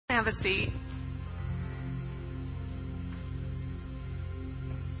have a seat.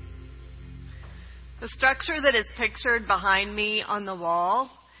 The structure that is pictured behind me on the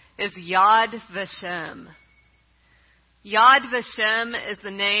wall is Yad Vashem. Yad Vashem is the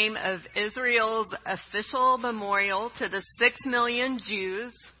name of Israel's official memorial to the 6 million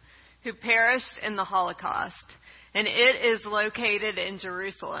Jews who perished in the Holocaust, and it is located in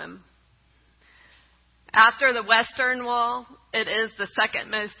Jerusalem. After the Western Wall, it is the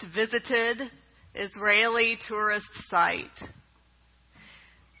second most visited Israeli tourist site.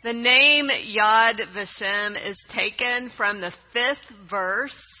 The name Yad Vashem is taken from the 5th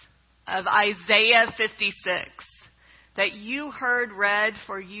verse of Isaiah 56 that you heard read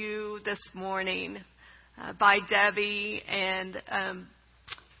for you this morning by Debbie and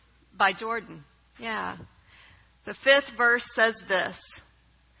by Jordan. Yeah. The 5th verse says this: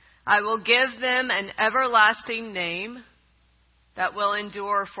 I will give them an everlasting name that will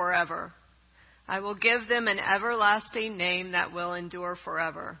endure forever. I will give them an everlasting name that will endure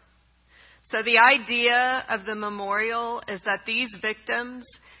forever. So the idea of the memorial is that these victims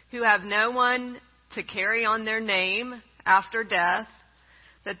who have no one to carry on their name after death,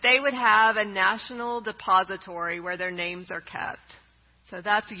 that they would have a national depository where their names are kept. So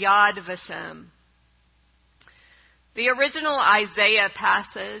that's Yad Vashem. The original Isaiah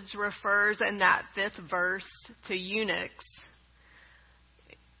passage refers in that 5th verse to eunuchs.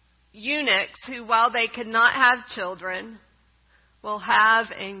 Eunuchs who, while they could not have children, will have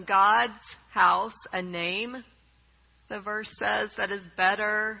in God's house a name, the verse says, that is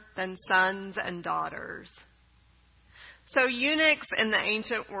better than sons and daughters. So eunuchs in the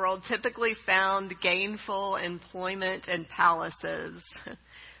ancient world typically found gainful employment in palaces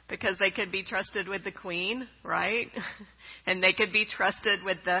because they could be trusted with the queen, right? And they could be trusted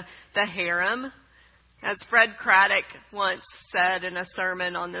with the harem. As Fred Craddock once said in a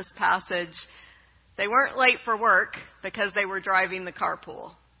sermon on this passage, they weren't late for work because they were driving the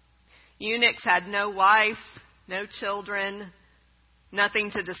carpool. Eunuchs had no wife, no children, nothing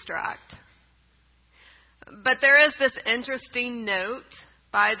to distract. But there is this interesting note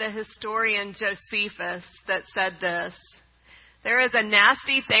by the historian Josephus that said this: there is a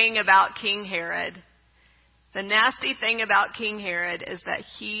nasty thing about King Herod. The nasty thing about King Herod is that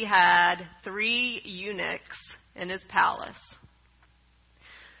he had 3 eunuchs in his palace.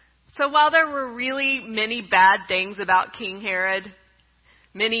 So while there were really many bad things about King Herod,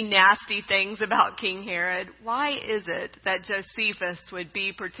 many nasty things about King Herod, why is it that Josephus would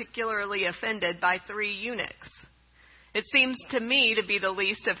be particularly offended by 3 eunuchs? It seems to me to be the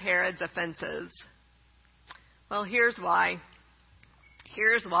least of Herod's offenses. Well, here's why.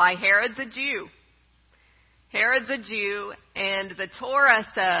 Here's why. Herod's a Jew. Herod's a Jew, and the Torah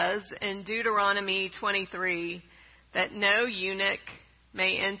says in Deuteronomy 23 that no eunuch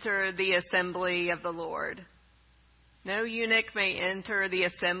may enter the assembly of the Lord. No eunuch may enter the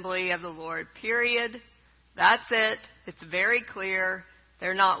assembly of the Lord, period. That's it. It's very clear.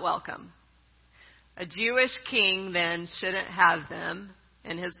 They're not welcome. A Jewish king then shouldn't have them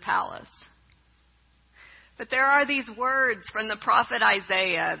in his palace. But there are these words from the prophet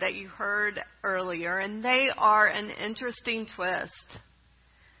Isaiah that you heard earlier, and they are an interesting twist.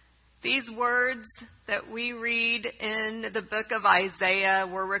 These words that we read in the book of Isaiah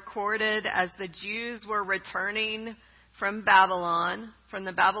were recorded as the Jews were returning from Babylon, from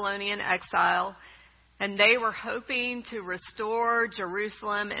the Babylonian exile, and they were hoping to restore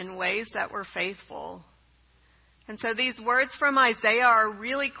Jerusalem in ways that were faithful. And so these words from Isaiah are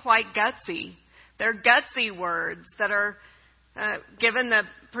really quite gutsy. They're gutsy words that are given the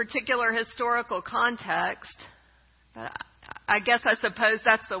particular historical context. But I guess I suppose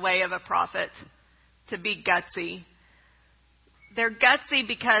that's the way of a prophet, to be gutsy. They're gutsy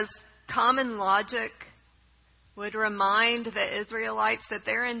because common logic would remind the Israelites that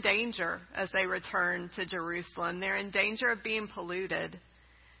they're in danger as they return to Jerusalem. They're in danger of being polluted.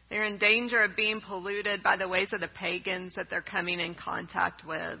 They're in danger of being polluted by the ways of the pagans that they're coming in contact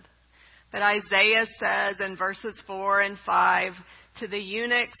with. But Isaiah says in verses 4 and 5, to the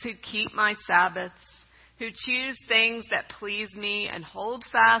eunuchs who keep my Sabbaths, who choose things that please me and hold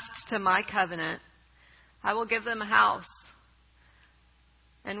fast to my covenant, I will give them a house,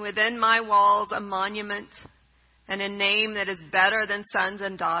 and within my walls a monument, and a name that is better than sons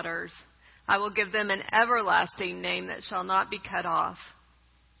and daughters. I will give them an everlasting name that shall not be cut off.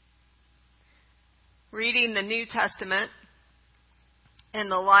 Reading the New Testament in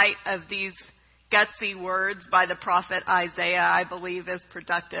the light of these gutsy words by the prophet Isaiah, I believe is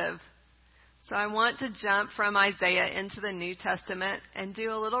productive. So I want to jump from Isaiah into the New Testament and do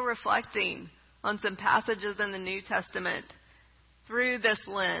a little reflecting on some passages in the New Testament through this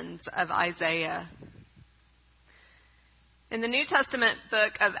lens of Isaiah. In the New Testament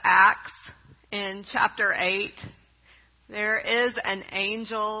book of Acts, in chapter 8, there is an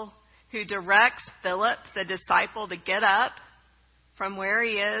angel who directs Philip, the disciple, to get up from where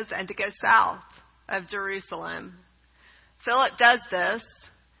he is and to go south of Jerusalem. Philip does this,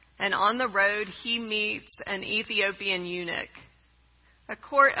 and on the road he meets an Ethiopian eunuch, a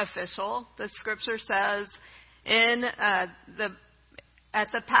court official, the scripture says, at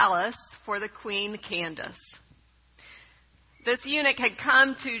the palace for the Queen Candace. This eunuch had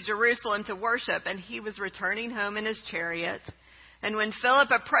come to Jerusalem to worship, and he was returning home in his chariot. And when Philip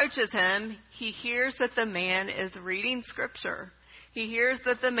approaches him, he hears that the man is reading scripture. He hears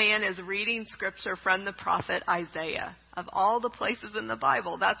that the man is reading scripture from the prophet Isaiah. Of all the places in the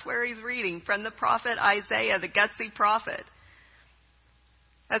Bible, that's where he's reading, from the prophet Isaiah, the gutsy prophet.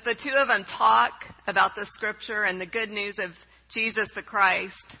 As the two of them talk about the scripture and the good news of Jesus the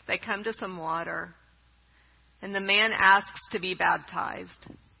Christ, they come to some water. And the man asks to be baptized.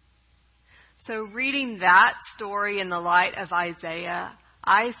 So reading that story in the light of Isaiah,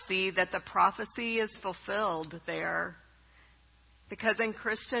 I see that the prophecy is fulfilled there. Because in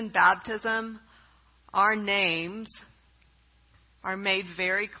Christian baptism, our names are made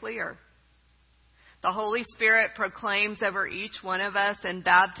very clear. The Holy Spirit proclaims over each one of us in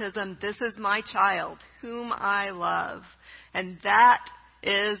baptism, "This is my child, whom I love." And that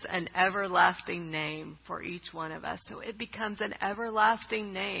is an everlasting name for each one of us. So it becomes an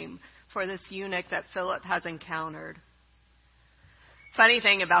everlasting name for this eunuch that Philip has encountered. Funny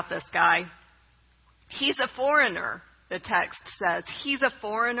thing about this guy, he's a foreigner, the text says. He's a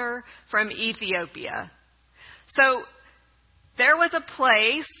foreigner from Ethiopia. So there was a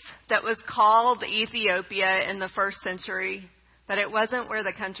place that was called Ethiopia in the first century, but it wasn't where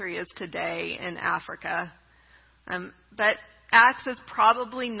the country is today in Africa. But Acts is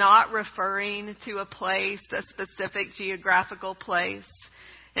probably not referring to a place, a specific geographical place.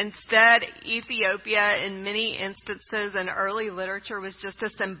 Instead, Ethiopia, in many instances in early literature, was just a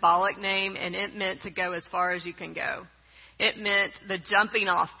symbolic name, and it meant to go as far as you can go. It meant the jumping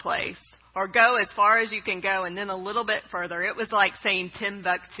off place, or go as far as you can go, and then a little bit further. It was like saying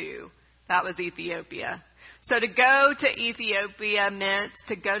Timbuktu. That was Ethiopia. So to go to Ethiopia meant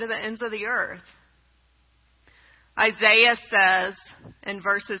to go to the ends of the earth. Isaiah says in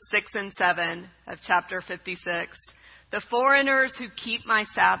verses 6 and 7 of chapter 56, "The foreigners who keep my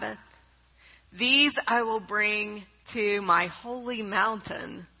Sabbath, these I will bring to my holy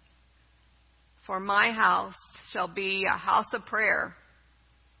mountain, for my house shall be a house of prayer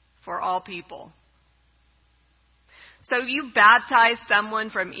for all people." So you baptize someone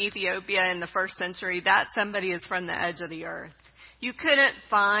from Ethiopia in the first century, that somebody is from the edge of the earth. You couldn't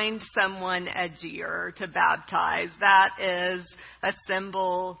find someone edgier to baptize. That is a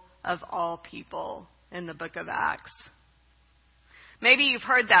symbol of all people in the book of Acts. Maybe you've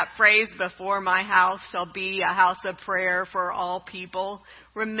heard that phrase before, "My house shall be a house of prayer for all people."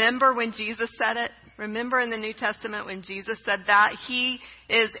 Remember when Jesus said it? Remember in the New Testament when Jesus said that? He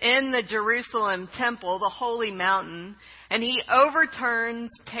is in the Jerusalem temple, the holy mountain, and he overturns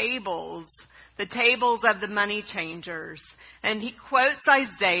tables, the tables of the money changers. And he quotes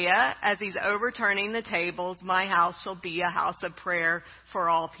Isaiah as he's overturning the tables, "My house shall be a house of prayer for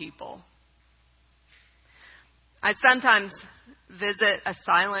all people." I sometimes visit a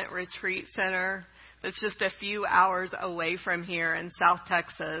silent retreat center that's just a few hours away from here in South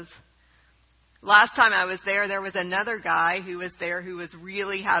Texas. Last time I was there was another guy who was there who was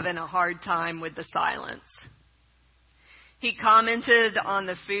really having a hard time with the silence. He commented on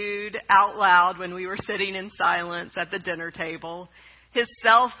the food out loud when we were sitting in silence at the dinner table. His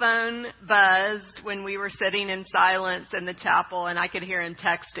cell phone buzzed when we were sitting in silence in the chapel, and I could hear him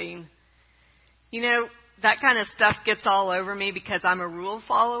texting. You know, that kind of stuff gets all over me because I'm a rule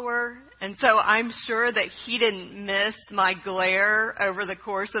follower. And so I'm sure that he didn't miss my glare over the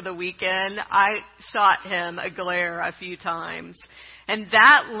course of the weekend. I shot him a glare a few times. And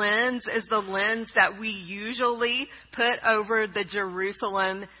that lens is the lens that we usually put over the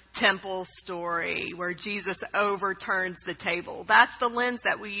Jerusalem temple story where Jesus overturns the table. That's the lens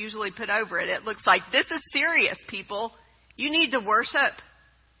that we usually put over it. It looks like, this is serious, people. You need to worship.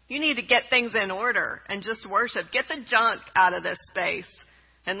 You need to get things in order and just worship. Get the junk out of this space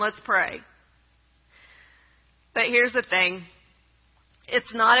and let's pray. But here's the thing.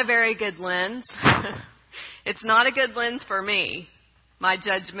 It's not a very good lens. It's not a good lens for me. My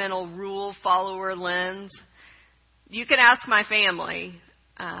judgmental rule follower lens. You can ask my family.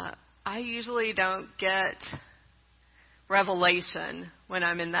 I usually don't get revelation when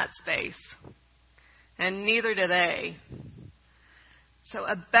I'm in that space. And neither do they. So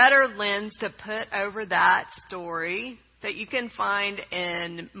a better lens to put over that story that you can find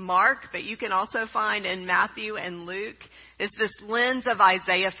in Mark, but you can also find in Matthew and Luke, is this lens of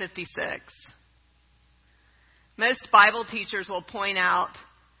Isaiah 56. Most Bible teachers will point out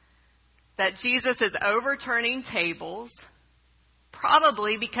that Jesus is overturning tables,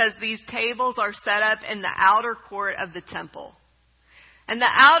 probably because these tables are set up in the outer court of the temple. And the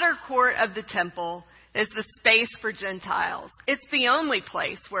outer court of the temple is the space for Gentiles. It's the only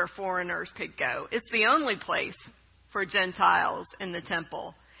place where foreigners could go. It's the only place for Gentiles in the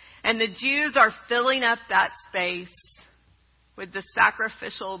temple. And the Jews are filling up that space with the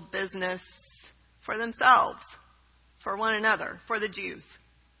sacrificial business for themselves, for one another, for the Jews.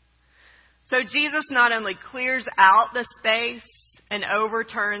 So Jesus not only clears out the space and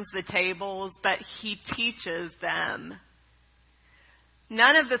overturns the tables, but he teaches them.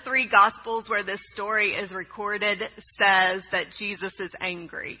 None of the three Gospels where this story is recorded says that Jesus is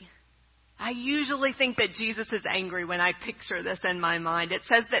angry. I usually think that Jesus is angry when I picture this in my mind. It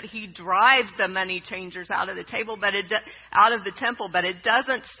says that he drives the money changers out of the temple, but it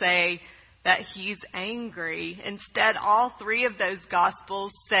doesn't say that he's angry. Instead, all three of those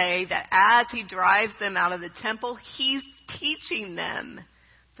Gospels say that as he drives them out of the temple, he's teaching them.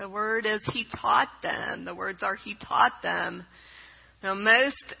 The word is he taught them. The words are he taught them. Now,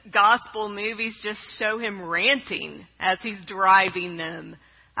 most gospel movies just show him ranting as he's driving them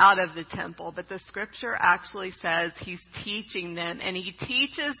out of the temple. But the scripture actually says he's teaching them. And he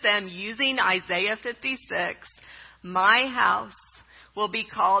teaches them using Isaiah 56, my house will be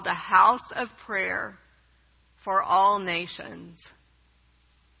called a house of prayer for all nations.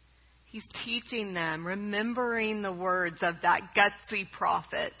 He's teaching them, remembering the words of that gutsy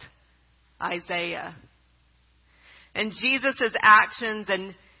prophet, Isaiah. And Jesus' actions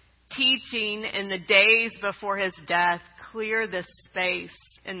and teaching in the days before his death clear this space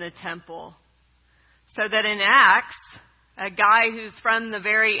in the temple. So that in Acts, a guy who's from the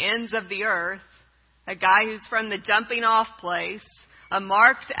very ends of the earth, a guy who's from the jumping off place, a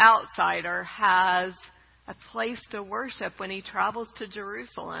marked outsider, has a place to worship when he travels to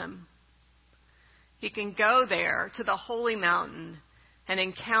Jerusalem. He can go there to the holy mountain and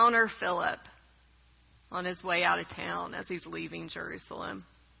encounter Philip on his way out of town as he's leaving Jerusalem.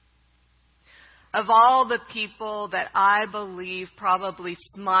 Of all the people that I believe probably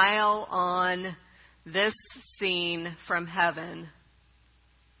smile on this scene from heaven,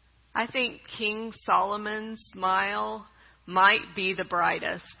 I think King Solomon's smile might be the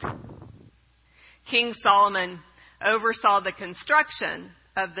brightest. King Solomon oversaw the construction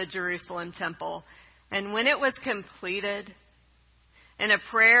of the Jerusalem temple, and when it was completed, in a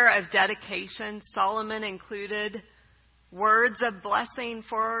prayer of dedication, Solomon included words of blessing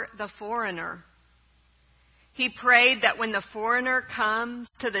for the foreigner. He prayed that when the foreigner comes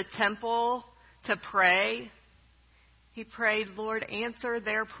to the temple to pray, he prayed, Lord, answer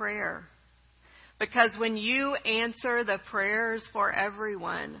their prayer. Because when you answer the prayers for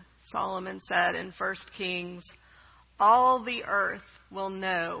everyone, Solomon said in 1 Kings, all the earth will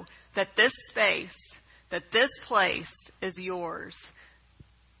know that this space, that this place is yours.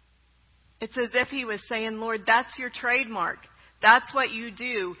 It's as if he was saying, Lord, that's your trademark. That's what you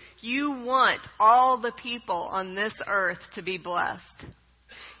do. You want all the people on this earth to be blessed.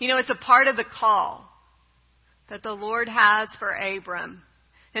 You know, it's a part of the call that the Lord has for Abram.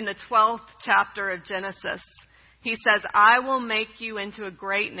 In the 12th chapter of Genesis, he says, I will make you into a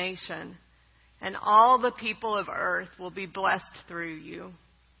great nation, and all the people of earth will be blessed through you.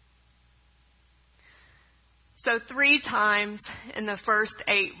 So 3 times in the first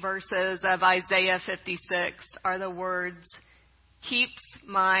 8 verses of Isaiah 56 are the words, keeps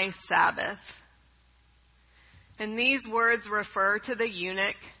my Sabbath. And these words refer to the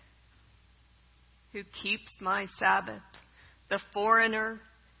eunuch who keeps my Sabbath, the foreigner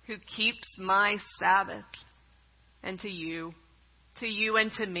who keeps my Sabbath, and to you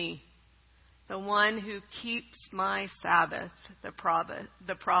and to me, the one who keeps my Sabbath, the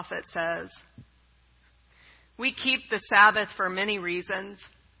prophet says. We keep the Sabbath for many reasons.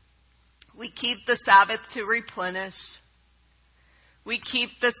 We keep the Sabbath to replenish. We keep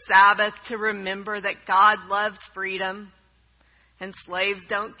the Sabbath to remember that God loves freedom and slaves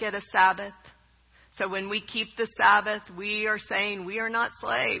don't get a Sabbath. So when we keep the Sabbath, we are saying we are not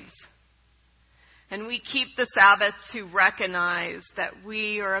slaves. And we keep the Sabbath to recognize that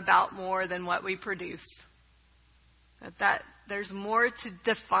we are about more than what we produce. That there's more to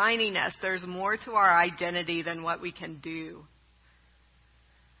defining us. There's more to our identity than what we can do.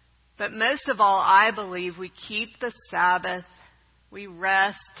 But most of all, I believe we keep the Sabbath, we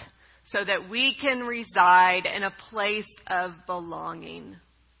rest so that we can reside in a place of belonging.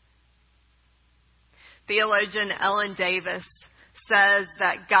 Theologian Ellen Davis says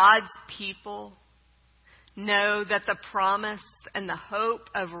that God's people know that the promise and the hope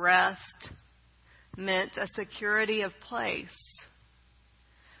of rest meant a security of place.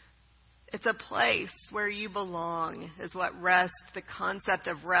 It's a place where you belong, is what rest, the concept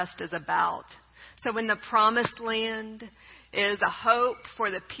of rest, is about. So when the promised land is a hope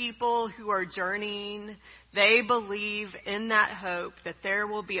for the people who are journeying, they believe in that hope that there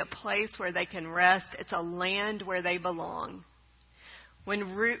will be a place where they can rest. It's a land where they belong.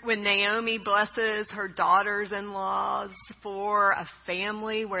 When Naomi blesses her daughters-in-laws for a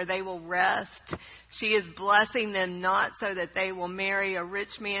family where they will rest, she is blessing them not so that they will marry a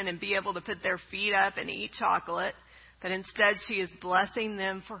rich man and be able to put their feet up and eat chocolate, but instead she is blessing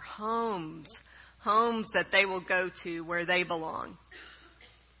them for homes that they will go to where they belong.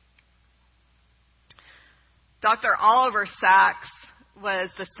 Dr. Oliver Sacks was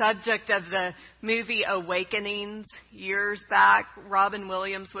the subject of the movie Awakenings years back. Robin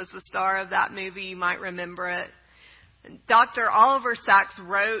Williams was the star of that movie. You might remember it. Dr. Oliver Sacks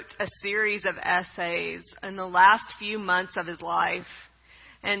wrote a series of essays in the last few months of his life.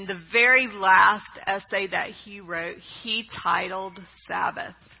 And the very last essay that he wrote, he titled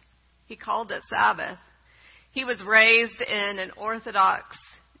Sabbath. He called it Sabbath. He was raised in an Orthodox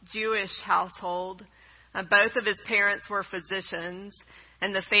Jewish household. Both of his parents were physicians,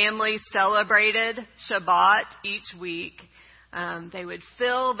 and the family celebrated Shabbat each week. They would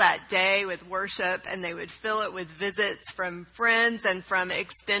fill that day with worship, and they would fill it with visits from friends and from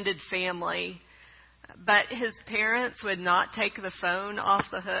extended family. But his parents would not take the phone off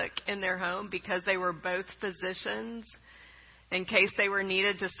the hook in their home because they were both physicians in case they were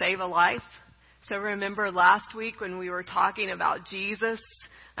needed to save a life. So remember last week when we were talking about Jesus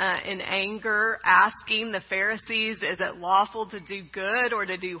in anger, asking the Pharisees, is it lawful to do good or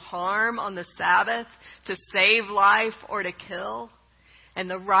to do harm on the Sabbath, to save life or to kill? And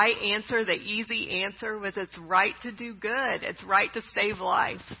the right answer, the easy answer, was it's right to do good. It's right to save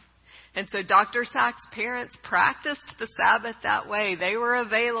life. And so Dr. Sacks' parents practiced the Sabbath that way. They were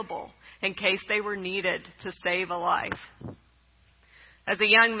available in case they were needed to save a life. As a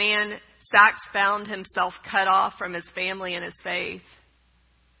young man, Sacks found himself cut off from his family and his faith.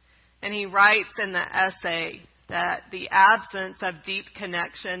 And he writes in the essay that the absence of deep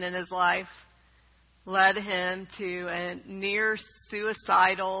connection in his life led him to a near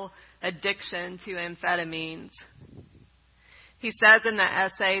suicidal addiction to amphetamines. He says in the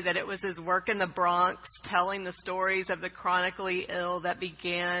essay that it was his work in the Bronx telling the stories of the chronically ill that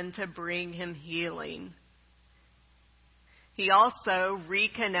began to bring him healing. He also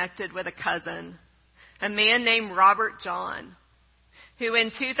reconnected with a cousin, a man named Robert John, who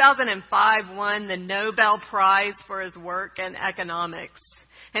in 2005 won the Nobel Prize for his work in economics.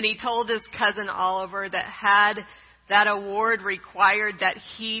 And he told his cousin Oliver that had that award required that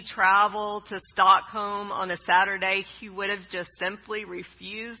he travel to Stockholm on a Saturday, he would have just simply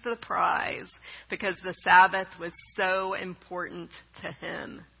refused the prize because the Sabbath was so important to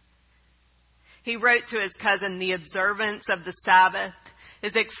him. He wrote to his cousin, the observance of the Sabbath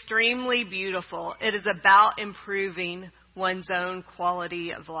is extremely beautiful. It is about improving one's own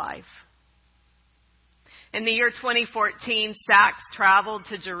quality of life. In the year 2014, Sacks traveled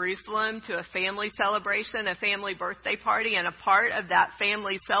to Jerusalem to a family celebration, a family birthday party, and a part of that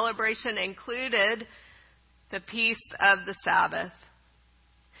family celebration included the Peace of the Sabbath.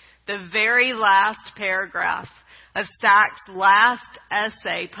 The very last paragraph of Sacks' last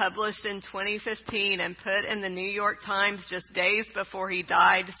essay, published in 2015 and put in the New York Times just days before he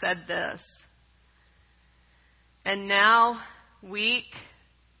died, said this: "And now, weak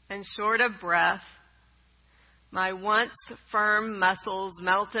and short of breath, my once firm muscles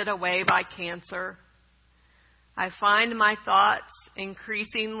melted away by cancer, I find my thoughts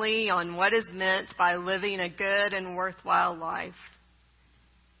increasingly on what is meant by living a good and worthwhile life,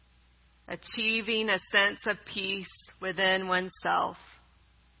 achieving a sense of peace within oneself.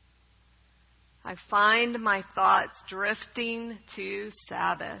 I find my thoughts drifting to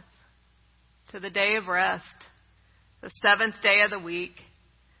Sabbath, to the day of rest, the seventh day of the week,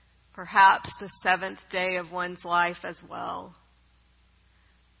 perhaps the seventh day of one's life as well,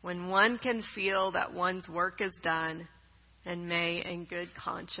 when one can feel that one's work is done and may in good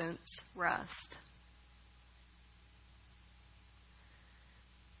conscience rest."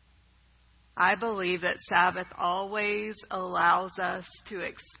 I believe that Sabbath always allows us to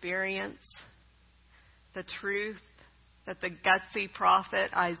experience the truth that the gutsy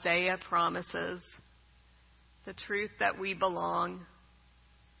prophet Isaiah promises, the truth that we belong,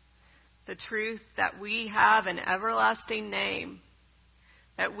 the truth that we have an everlasting name,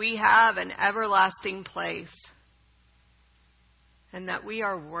 that we have an everlasting place, and that we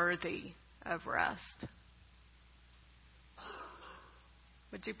are worthy of rest.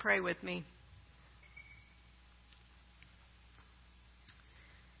 Would you pray with me?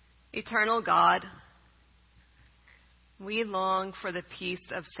 Eternal God, we long for the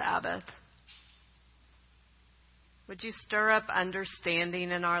peace of Sabbath. Would you stir up understanding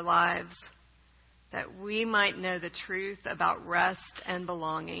in our lives that we might know the truth about rest and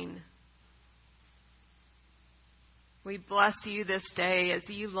belonging? We bless you this day as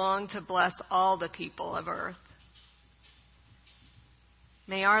you long to bless all the people of earth.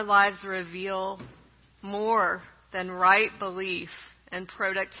 May our lives reveal more than right belief and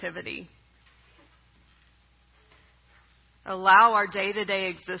productivity. Allow our day-to-day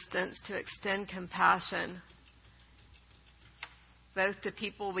existence to extend compassion, both to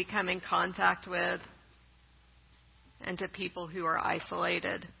people we come in contact with and to people who are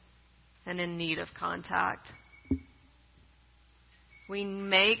isolated and in need of contact. We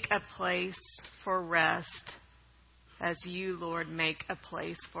make a place for rest as you, Lord, make a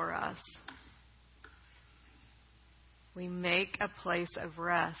place for us. We make a place of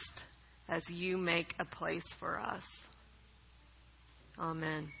rest as you make a place for us.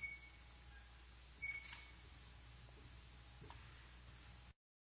 Amen.